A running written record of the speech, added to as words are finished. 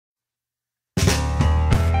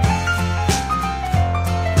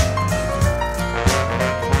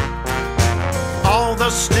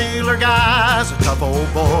Steeler guys are tough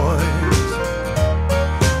old boys.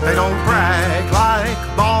 They don't brag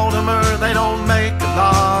like Baltimore, they don't make a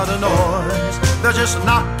lot of noise. They'll just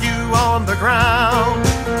knock you on the ground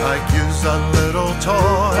like you's a little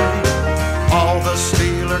toy. All the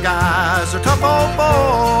Steeler guys are tough old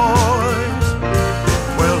boys.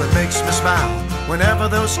 Well, it makes me smile whenever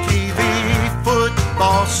those TV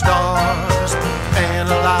football stars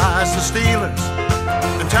analyze the Steelers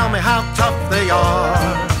and tell me how tough they are.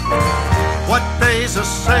 What they's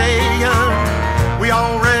a-saying we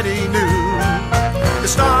already knew. It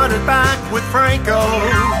started back with Franco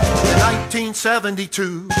in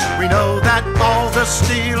 1972. We know that all the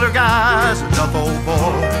Steeler guys are tough old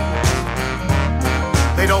boys.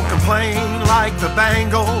 They don't complain like the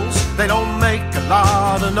Bengals, they don't make a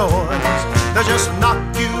lot of noise. They'll just knock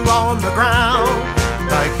you on the ground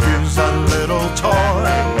like you's a little toy.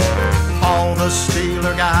 All the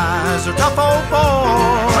Steeler guys are tough old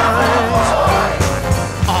boys.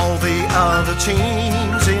 All the other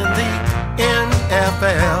teams in the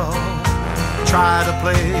NFL try to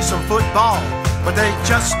play some football, but they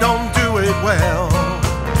just don't do it well.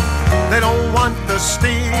 They don't want the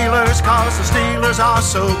Steelers, cause the Steelers are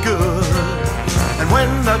so good. And when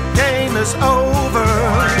the game is over,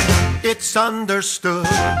 it's understood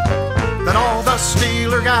that all the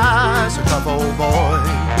Steeler guys are tough old boys.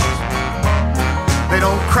 They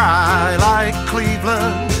don't cry like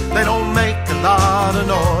Cleveland, they don't make a lot of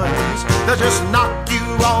noise. They'll just knock you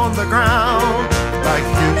on the ground like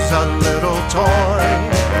you's a little toy.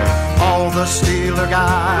 All the Steeler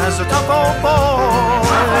guys are tough old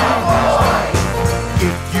boys.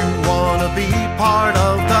 If you wanna be part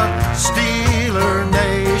of the Steeler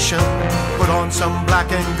Nation, put on some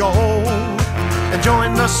black and gold and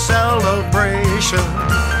join the celebration.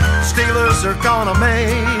 Steelers are gonna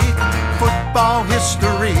make football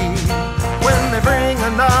history when they bring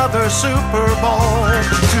another Super Bowl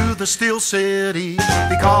to the Steel City,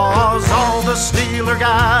 because all the Steeler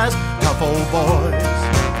guys, tough old boys.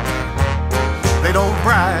 They don't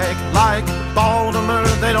brag like Baltimore,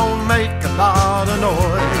 they don't make a lot of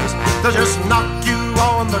noise. They'll just knock you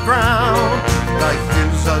on the ground like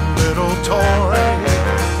you's a little toy.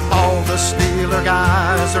 All the Steeler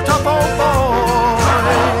guys are tough old boys.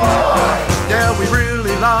 Yeah, we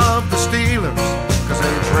really love the Steelers, cause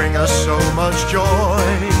they bring us so much joy.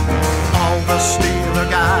 All the Steeler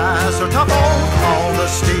guys are tough old. All the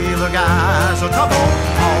Steeler guys are tough old.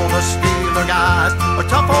 All the Steeler guys are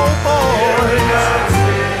tough old boys.